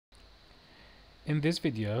In this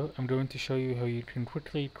video, I'm going to show you how you can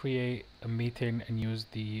quickly create a meeting and use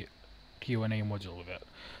the Q&A module with it.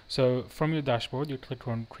 So from your dashboard, you click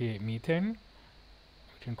on Create Meeting.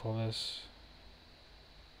 We can call this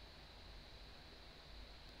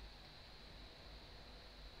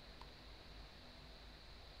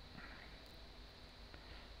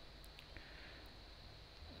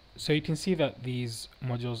so you can see that these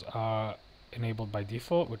modules are enabled by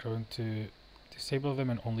default. We're going to disable them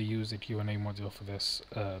and only use the Q&A module for this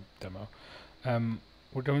demo.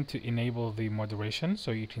 We're going to enable the moderation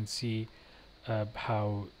so you can see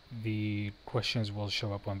how the questions will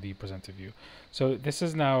show up on the presenter view. So this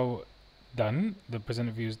is now done. The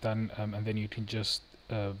presenter view is done, and then you can just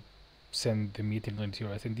send the meeting link to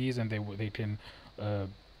your attendees, and they can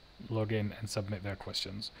log in and submit their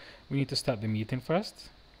questions. We need to start the meeting first.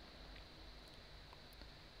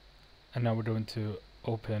 And now we're going to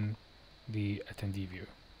open the attendee view.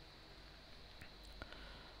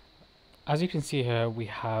 As you can see here, we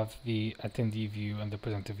have the attendee view and the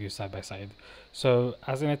presenter view side by side. So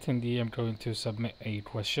as an attendee, I'm going to submit a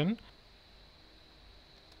question.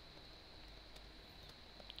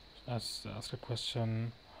 Let's ask a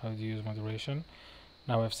question, how do you use moderation?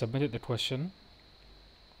 Now I've submitted the question.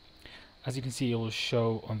 As you can see, it will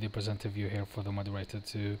show on the presenter view here for the moderator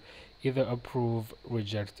to either approve,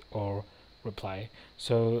 reject, or reply.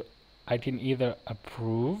 So I can either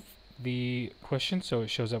approve the question, so it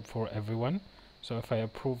shows up for everyone. So if I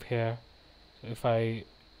approve here, if I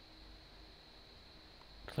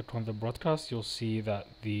click on the broadcast, you'll see that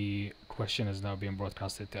the question is now being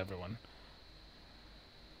broadcasted to everyone.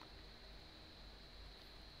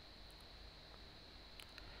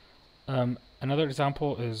 Another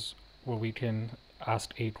example is where we can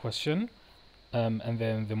ask a question and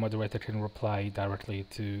then the moderator can reply directly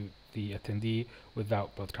to the attendee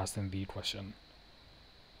without broadcasting the question.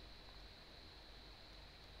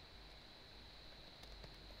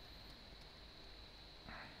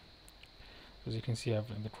 As you can see, I've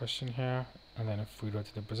written the question here, and then if we go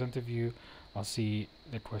to the presenter view, I'll see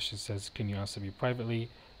the question says, can you answer me privately?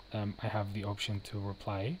 I have the option to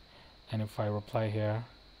reply, and if I reply here,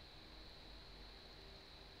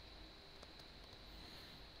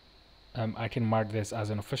 I can mark this as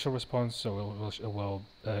an official response, so it will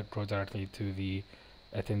go directly to the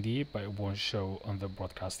attendee, but it won't show on the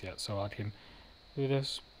broadcast yet. So I can do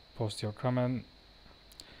this, post your comment,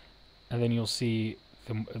 and then you'll see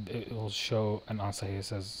it will show an answer here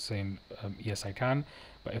saying yes, I can.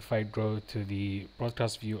 But if I go to the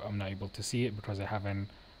broadcast view, I'm not able to see it because I haven't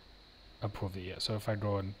approved it yet. So if I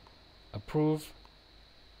go and approve,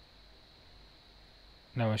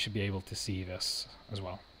 now I should be able to see this as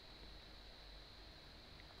well.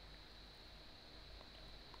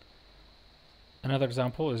 Another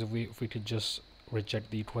example is if we could just reject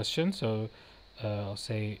the question. So I'll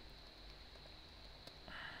say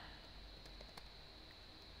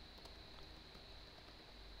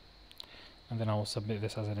and then I will submit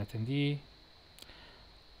this as an attendee.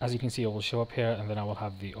 As you can see, it will show up here, and then I will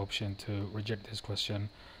have the option to reject this question.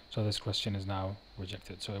 So this question is now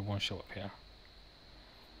rejected, so it won't show up here.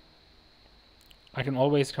 I can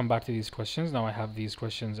always come back to these questions. Now I have these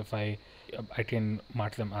questions. If I can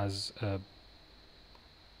mark them as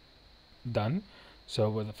done.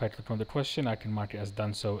 So if I click on the question, I can mark it as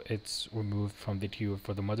done, so it's removed from the queue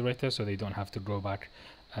for the moderator, so they don't have to go back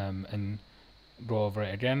and go over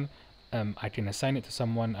it again. I can assign it to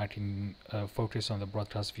someone. I can focus on the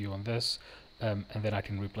broadcast view on this, and then I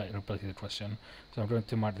can reply to the question. So I'm going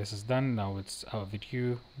to mark this as done. Now it's out of the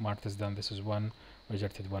queue. Mark this done. This is one,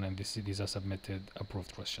 rejected one, and these are submitted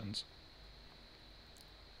approved questions.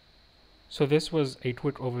 So this was a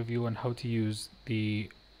quick overview on how to use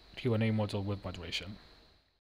the Q&A module with moderation.